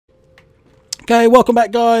Okay, welcome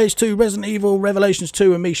back guys to Resident Evil Revelations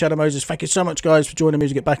 2 and me, Shadow Moses. Thank you so much guys for joining me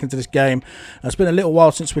to get back into this game. It's been a little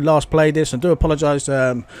while since we last played this. I do apologise,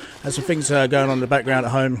 there's some things going on in the background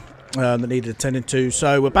at home that needed attending to.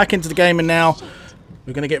 So we're back into the gaming now.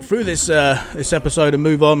 We're going to get through this this episode and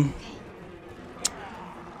move on.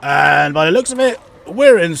 And by the looks of it,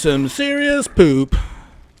 we're in some serious poop.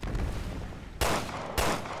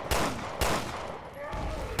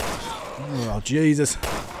 Oh Jesus.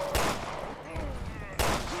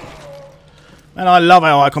 And I love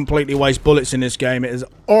how I completely waste bullets in this game. It is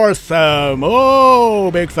awesome. Oh,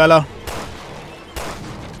 big fella.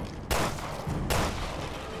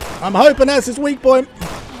 I'm hoping that's his weak point.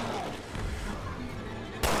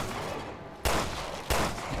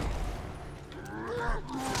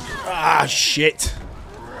 Ah, shit.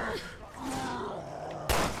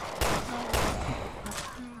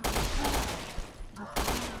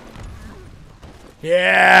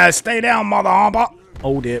 Yeah, stay down, mother humper.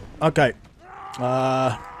 Oh, dear. Okay.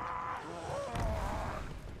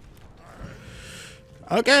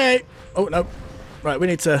 Okay. Oh, no. Right, we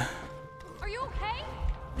need to... Are you okay?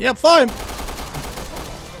 Yeah, fine.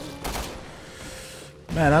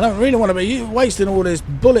 Man, I don't really want to be wasting all these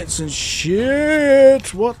bullets and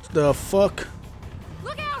shit. What the fuck?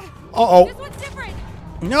 Look out! Uh-oh. This one's different.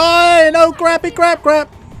 No, crappy crap.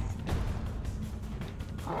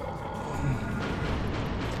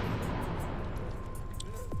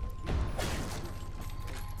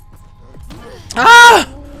 Ah!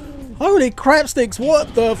 Holy crap sticks,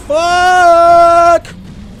 what the fuck?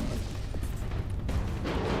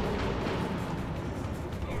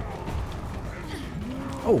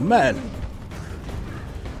 Oh man.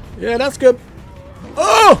 Yeah, that's good.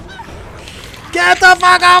 Oh! Get the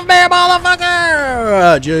fuck off me,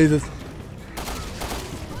 motherfucker! Oh, Jesus.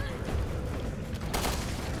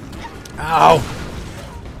 Ow.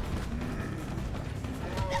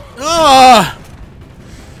 Ah!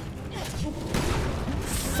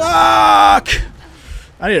 Fuck!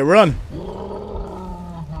 I need to run.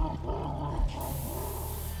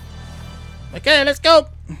 Okay, let's go.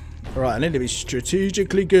 Alright, I need to be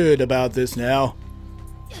strategically good about this now.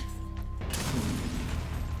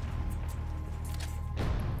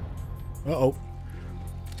 Uh-oh.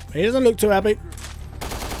 He doesn't look too happy.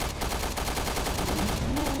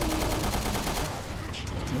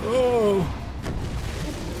 Oh.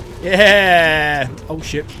 Yeah. Oh,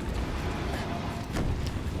 shit.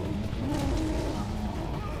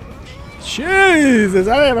 Jesus,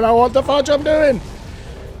 I don't even know what the fudge I'm doing.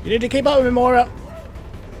 You need to keep up with me, Moira.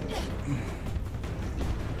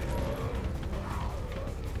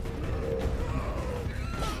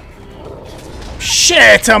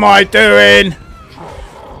 Shit am I doing?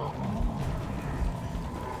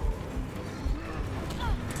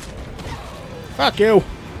 Fuck you.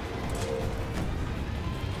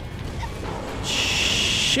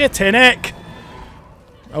 Shit in it.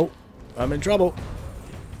 Oh, I'm in trouble.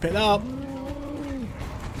 Pick that up.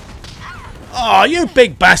 Oh, you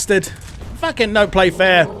big bastard. Fucking no play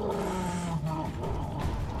fair.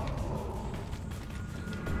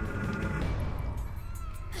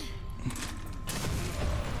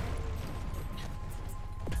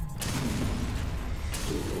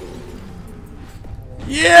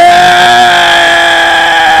 Yeah!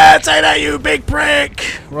 Take that, you big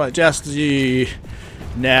prick! Right, just you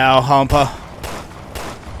now, Humper.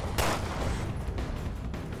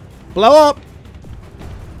 Blow up!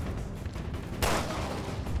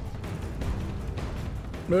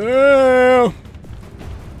 No!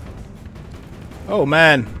 Oh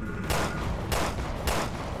man.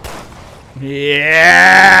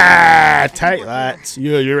 Yeah! Take that.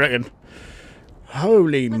 Yeah, you reckon?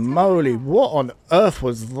 Holy moly, what on earth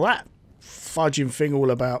was that fudging thing all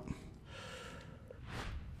about?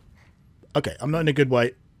 Okay, I'm not in a good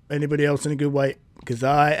way. Anybody else in a good way? Because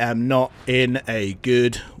I am not in a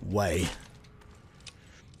good way.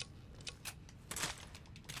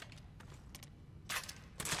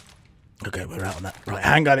 Okay, we're out on that. Right,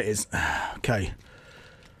 handgun it is. Okay.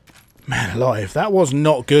 Man alive, that was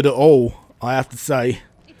not good at all, I have to say.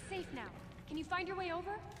 It's safe now. Can you find your way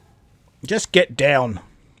over? Just get down.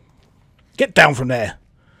 Get down from there.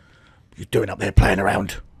 What are you doing up there playing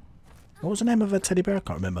around? What was the name of a teddy bear? I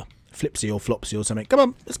can't remember. Flipsy or Flopsy or something. Come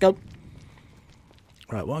on, let's go.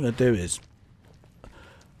 Right, what I'm going to do is...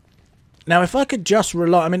 Now, if I could just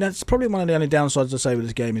rely... I mean, that's probably one of the only downsides I say with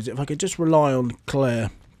this game is if I could just rely on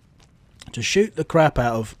Claire to shoot the crap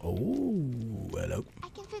out of... Oh, hello. I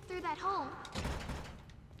can fit through that hole.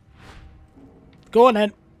 Go on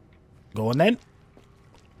then. Go on then.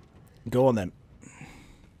 Go on then.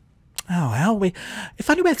 Oh, how we... If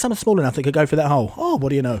only we had something small enough that could go through that hole. Oh, what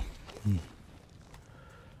do you know?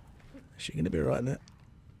 Is she going to be right in it?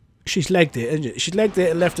 She's legged it, isn't she? She's legged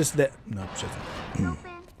it and left us there. No, she hasn't.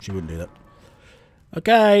 She wouldn't do that.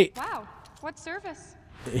 Okay. Wow, what service?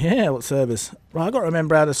 Yeah, what service? Right, I've got to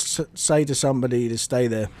remember how to say to somebody to stay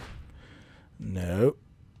there. No.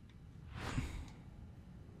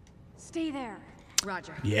 Stay there.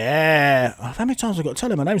 Roger. Yeah. Oh, how many times have I got to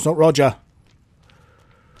tell him my name's not Roger?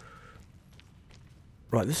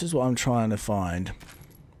 Right, this is what I'm trying to find.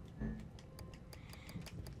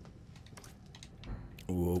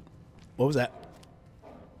 Whoa. What was that?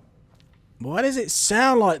 Why does it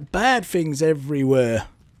sound like bad things everywhere?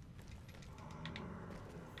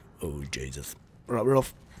 Oh, Jesus. Right, we're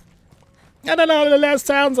off. I don't know the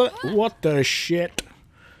sounds of it. What the shit?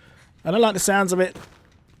 I don't like the sounds of it.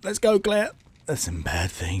 Let's go, Claire. There's some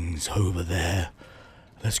bad things over there.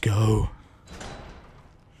 Let's go.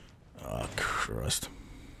 Oh, Christ.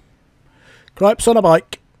 Cripes on a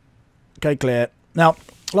bike. Okay, Claire. Now,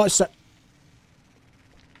 like I said...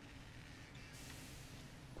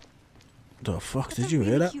 The fuck, did you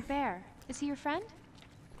hear that? Cute bear. Is he your friend?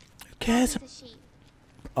 Who cares?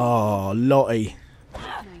 Oh, Lottie.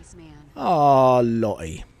 Nice man. Oh,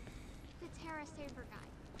 Lottie. The Terra Saver guy.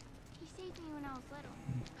 He saved me when I was little.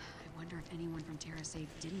 I wonder if anyone from Terra Safe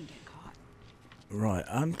didn't get caught. Right,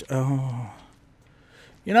 oh.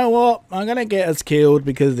 You know what? I'm gonna get us killed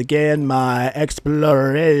because again my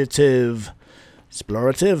explorative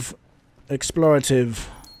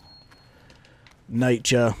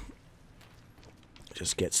nature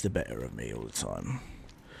just gets the better of me all the time.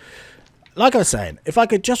 Like I was saying, if I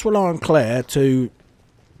could just rely on Claire to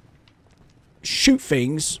shoot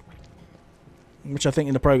things, which I think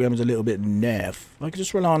in the program is a little bit naff, if I could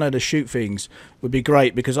just rely on her to shoot things, would be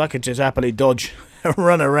great because I could just happily dodge and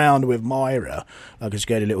run around with Moira like a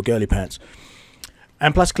scaredy little girly pants.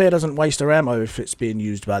 And plus Claire doesn't waste her ammo if it's being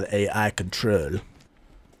used by the AI control.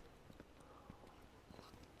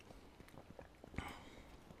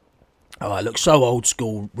 Oh, it looks so old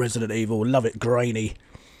school, Resident Evil. Love it, grainy.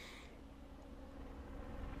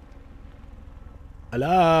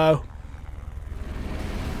 Hello?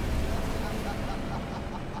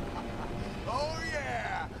 Oh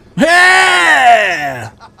yeah!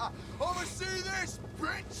 Yeah! Oversee this,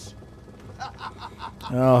 bitch!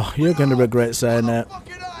 Oh, you're going to regret saying that.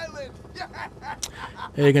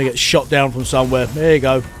 You're going to get shot down from somewhere. There you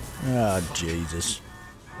go. Oh, Jesus.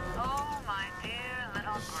 Oh, my dear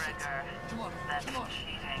little Gregor. That's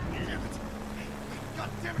cheating. God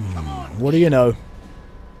damn it, come on! What do you know?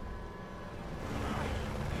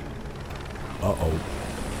 Uh-oh.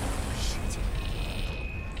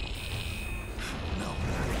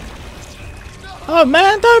 Oh,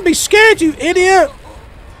 man, don't be scared, you idiot!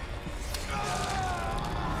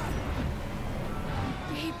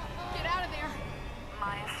 Babe, get out of there.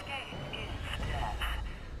 My escape is death,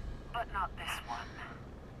 but not this one.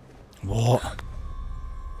 What?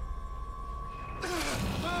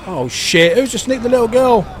 Oh, shit. Who's just sneaked the little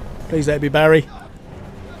girl? Please let it be Barry.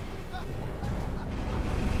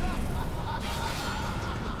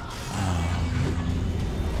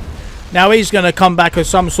 Now he's going to come back as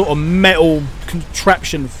some sort of metal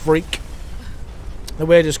contraption freak that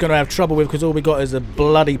we're just going to have trouble with because all we got is a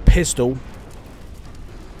bloody pistol.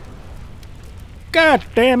 God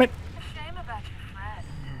damn it. A shame about your friend,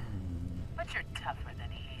 but you're tougher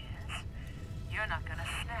than he is. You're not gonna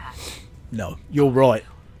snap. No, you're right.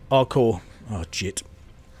 Oh, cool. Oh, shit.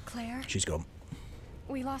 Claire, She's gone.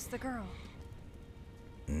 we lost the girl.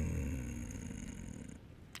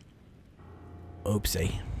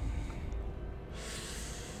 Oopsie.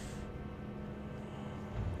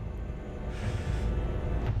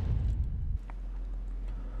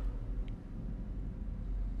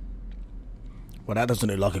 Well, that doesn't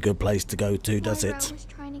look like a good place to go to, does Moira it? was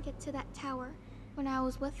trying to get to that tower when I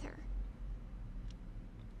was with her.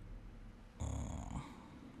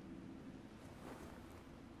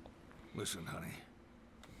 Listen, honey.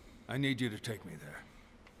 I need you to take me there.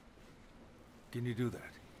 Can you do that?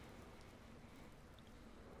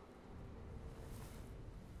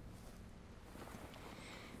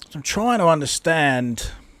 I'm trying to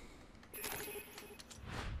understand.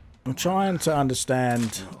 I'm trying to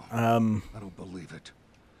understand. I don't believe it.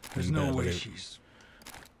 There's You no better way believe- she's...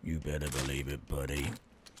 You better believe it, buddy.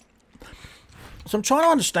 So I'm trying to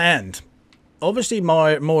understand. Obviously,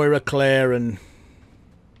 Moira, Claire, and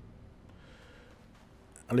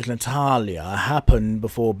little Natalia happened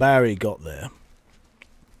before Barry got there.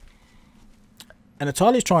 And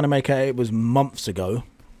Natalia's trying to make out it was months ago,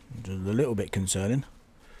 which is a little bit concerning.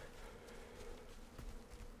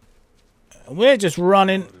 And we're just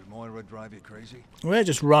running. Did Moira drive you crazy? We're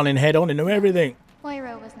just running head on into everything.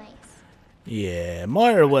 Moira was nice. Yeah,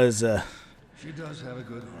 Moira was, She does have a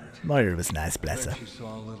good heart. Moira was nice, bless her. Bet she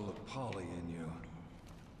saw a little of Polly in you.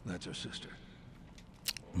 That's her sister.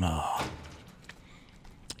 Oh.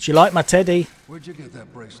 She liked my teddy. Where'd you get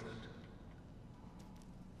that bracelet?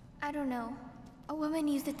 I don't know. A woman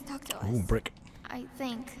used it to talk to us. Ooh, brick. I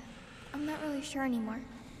think. I'm not really sure anymore.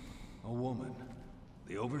 A woman?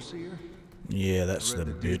 The overseer? Yeah, that's I the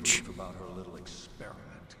read bitch. debrief about her little experiment.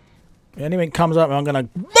 If anything comes up, I'm gonna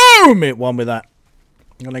boom it one with that.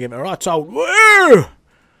 I'm gonna give it a right old woo!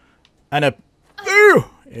 And a woo!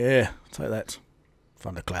 Yeah, take that.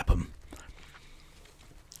 Thunderclap 'em.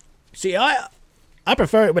 See, I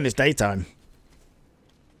prefer it when it's daytime.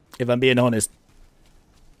 If I'm being honest.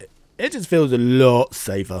 It just feels a lot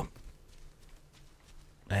safer.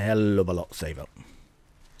 A hell of a lot safer.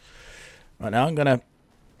 Right now I'm gonna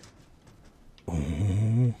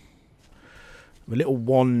a little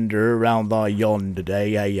wander around thy yonder day,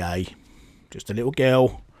 yay. Just a little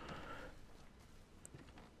girl.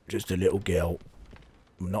 Just a little girl.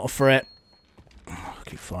 I'm not a threat. I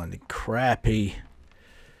keep finding crappy.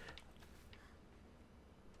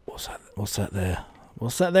 What's that? What's that there?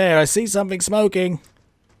 What's that there? I see something smoking.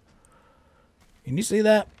 Can you see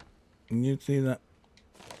that? Can you see that?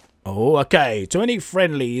 Oh, okay. To any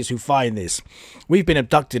friendlies who find this, we've been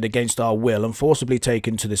abducted against our will and forcibly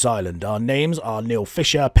taken to this island. Our names are Neil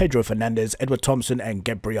Fisher, Pedro Fernandez, Edward Thompson, and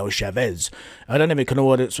Gabriel Chavez. I don't know if it can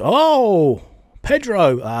order. Oh,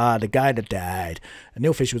 Pedro. Ah, the guy that died. And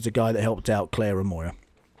Neil Fisher was the guy that helped out Claire and Moira.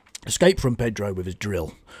 Escaped from Pedro with his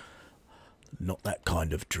drill. Not that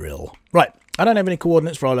kind of drill. Right. I don't have any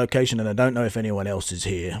coordinates for our location, and I don't know if anyone else is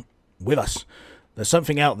here with us. There's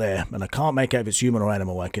something out there, and I can't make out if it's human or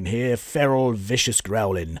animal. I can hear feral, vicious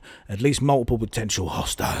growling. At least multiple potential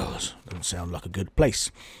hostiles. Doesn't sound like a good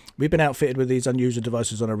place. We've been outfitted with these unusual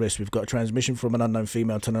devices on our wrist. We've got a transmission from an unknown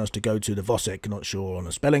female telling us to go to the Vosek. Not sure on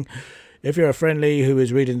the spelling. If you're a friendly who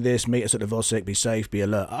is reading this, meet us at the Vosek. Be safe, be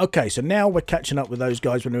alert. Okay, so now we're catching up with those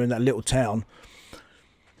guys when they're in that little town.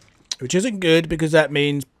 Which isn't good, because that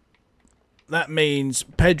means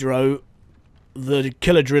Pedro, the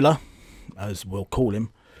killer driller, as we'll call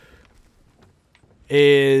him,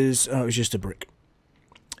 is... Oh, it's just a brick.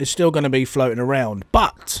 It's still going to be floating around.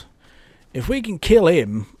 But if we can kill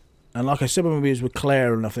him, and like I said when we was with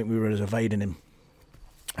Claire, and I think we were evading him,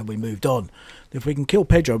 and we moved on, if we can kill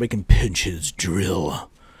Pedro, we can pinch his drill.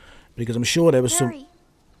 Because I'm sure there was Hurry.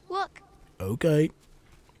 Look. Okay.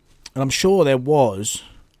 And I'm sure there was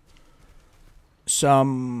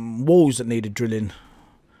some walls that needed drilling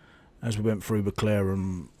as we went through with Claire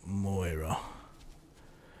and Moira.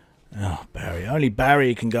 Oh, Barry. Only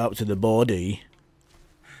Barry can go up to the body.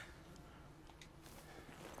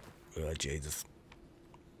 Oh, Jesus.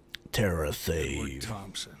 Terror Edward Thief.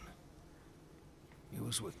 Thompson. He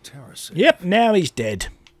was with Terrace. Yep, now he's dead.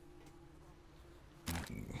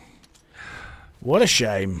 What a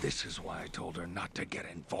shame. This is why I told her not to get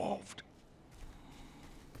involved.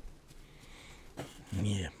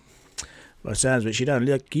 Yeah. By the sounds of it, she don't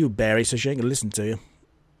like you, Barry, so she ain't gonna listen to you.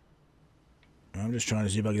 I'm just trying to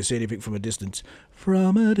see if I can see anything from a distance.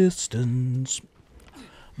 From a distance.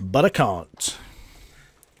 But I can't.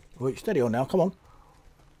 Wait, steady on now, come on.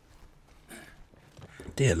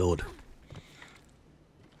 Dear Lord.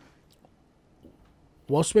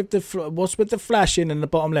 What's with the flashing in the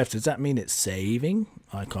bottom left? Does that mean it's saving?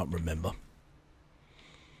 I can't remember.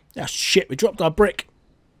 Ah, shit, we dropped our brick.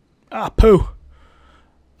 Ah, poo.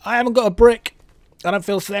 I haven't got a brick. I don't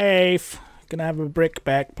feel safe. Can I have a brick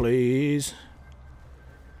back, please?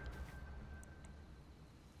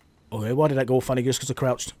 Okay, why did that go all funny just because I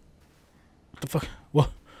crouched? What the fuck?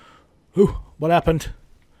 What? Who? What happened?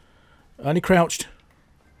 I only crouched.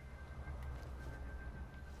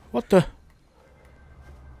 What the?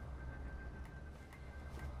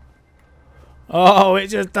 Oh, it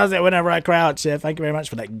just does it whenever I crouch. Yeah, thank you very much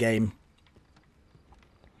for that game.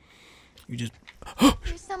 You just...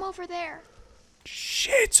 There's some over there.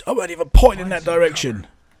 Shit! I won't even point in that direction.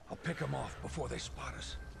 I'll pick them off before they spot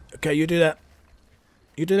us. Okay, you do that.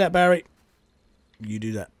 You do that, Barry. You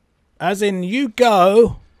do that. As in, you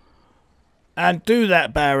go and do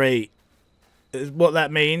that, Barry. Is what that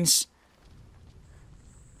means.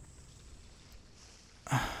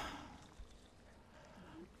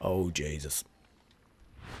 Oh, Jesus.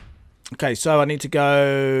 Okay, so I need to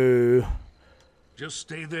go... Just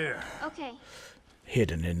stay there. Okay.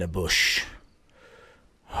 Hidden in the bush.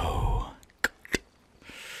 Oh.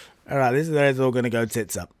 Alright, this is where it's all going to go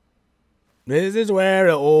tits up. This is where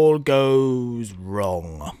it all goes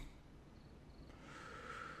wrong.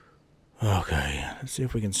 Okay, let's see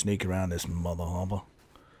if we can sneak around this mother harbor.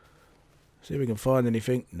 See if we can find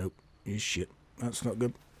anything. Nope. You shit. That's not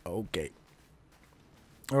good. Okay.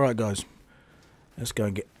 Alright, guys. Let's go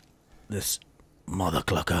and get this mother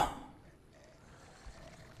clucker.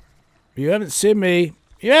 You haven't seen me.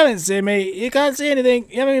 You haven't seen me. You can't see anything.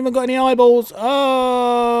 You haven't even got any eyeballs.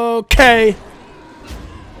 Okay.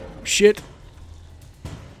 Shit.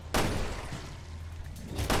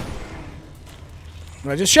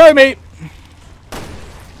 Right, just show me.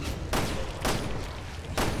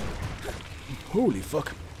 Holy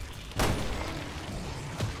fuck.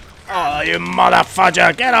 Oh, you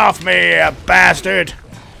motherfudger. Get off me, you bastard.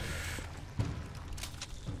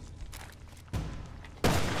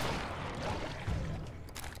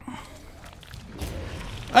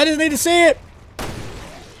 I just need to see it.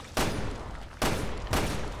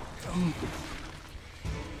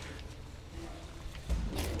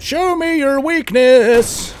 Show me your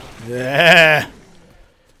weakness. Yeah.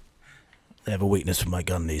 They have a weakness for my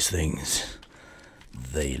gun, these things.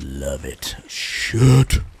 They love it.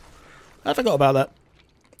 Shit. I forgot about that.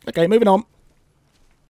 Okay, moving on.